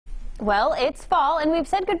Well, it's fall, and we've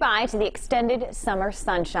said goodbye to the extended summer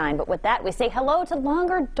sunshine. But with that, we say hello to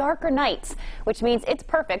longer, darker nights, which means it's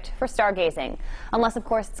perfect for stargazing. Unless, of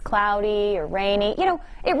course, it's cloudy or rainy. You know,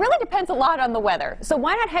 it really depends a lot on the weather. So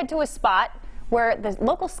why not head to a spot where the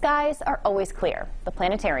local skies are always clear, the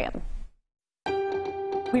Planetarium.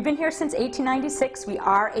 We've been here since 1896. We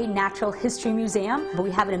are a natural history museum, but we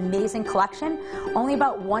have an amazing collection. Only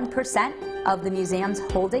about 1% of the museum's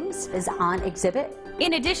holdings is on exhibit.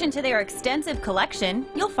 In addition to their extensive collection,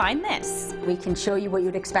 you'll find this. We can show you what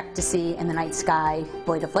you'd expect to see in the night sky,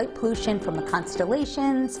 void of light pollution from the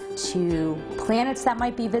constellations to planets that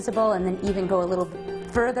might be visible, and then even go a little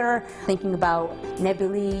further, thinking about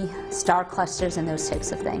nebulae, star clusters, and those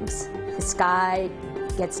types of things. The sky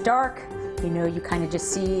gets dark. You know, you kind of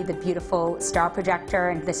just see the beautiful star projector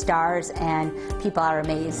and the stars, and people are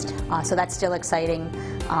amazed. So that's still exciting.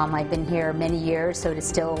 I've been here many years, so to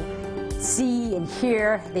still see and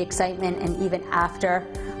hear the excitement, and even after,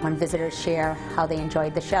 when visitors share how they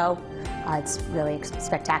enjoyed the show, it's really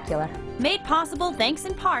spectacular. Made possible thanks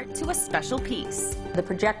in part to a special piece. The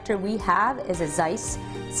projector we have is a Zeiss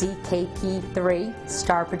ZKP3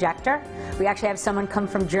 star projector. We actually have someone come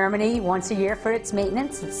from Germany once a year for its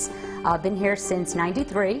maintenance. It's been here since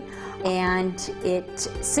 '93, and it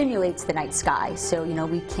simulates the night sky. So, you know,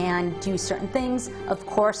 we can do certain things. Of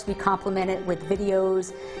course, we complement it with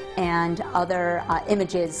videos and other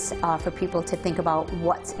images for people to think about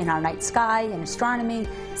what's in our night sky and astronomy.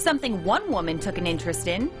 Something one woman took an interest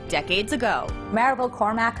in decades ago. Maribel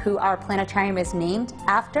Cormack, who our planetarium is named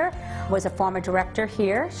after, was a former director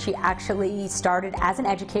here. She actually started as an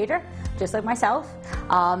educator, just like myself,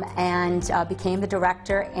 and became the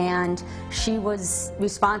director, and she was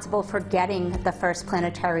responsible for getting the first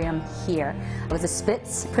planetarium here. It was a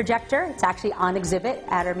Spitz projector. It's actually on exhibit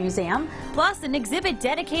at our museum. Plus an exhibit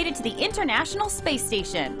dedicated to the International Space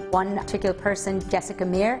Station. One particular person, Jessica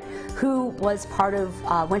Meir, who was part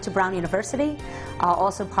of, went to Brown University,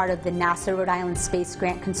 also part of the NASA Rhode Island Space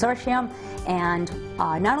Grant Consortium, and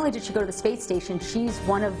not only did she go to the space station, she's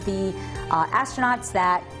one of the astronauts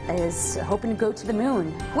that is hoping to go to the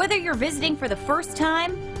moon. Whether you're visiting for the first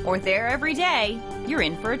time or there every day, you're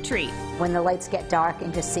in for a treat. When the lights get dark,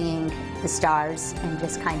 and just seeing the stars and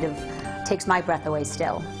just kind of takes my breath away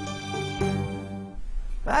still.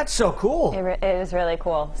 That's so cool. It is really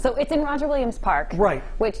cool. So it's in Roger Williams Park, right?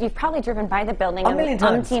 Which you've probably driven by the building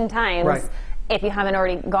umpteen times. Right. If you haven't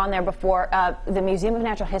already gone there before. The Museum of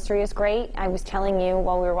Natural History is great. I was telling you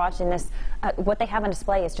while we were watching this, what they have on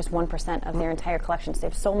display is just 1% of their entire collection. So they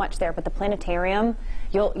have so much there, but the planetarium,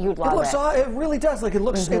 you'd love it. It really does. Like it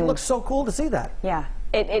looks so cool to see that. Yeah.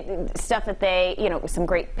 Stuff that they, you know, some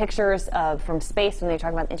great pictures of from space when they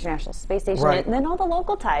talk about the International Space Station, right. And then all the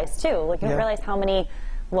local ties too. Like you don't realize how many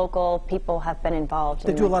local people have been involved.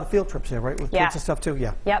 They do a lot of field trips here, right? With kids and stuff too,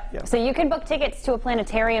 yeah. Yep. So you can book tickets to a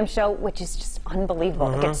planetarium show, which is just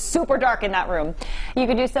unbelievable. It gets super dark in that room. You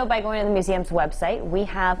can do so by going to the museum's website. We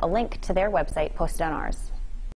have a link to their website posted on ours.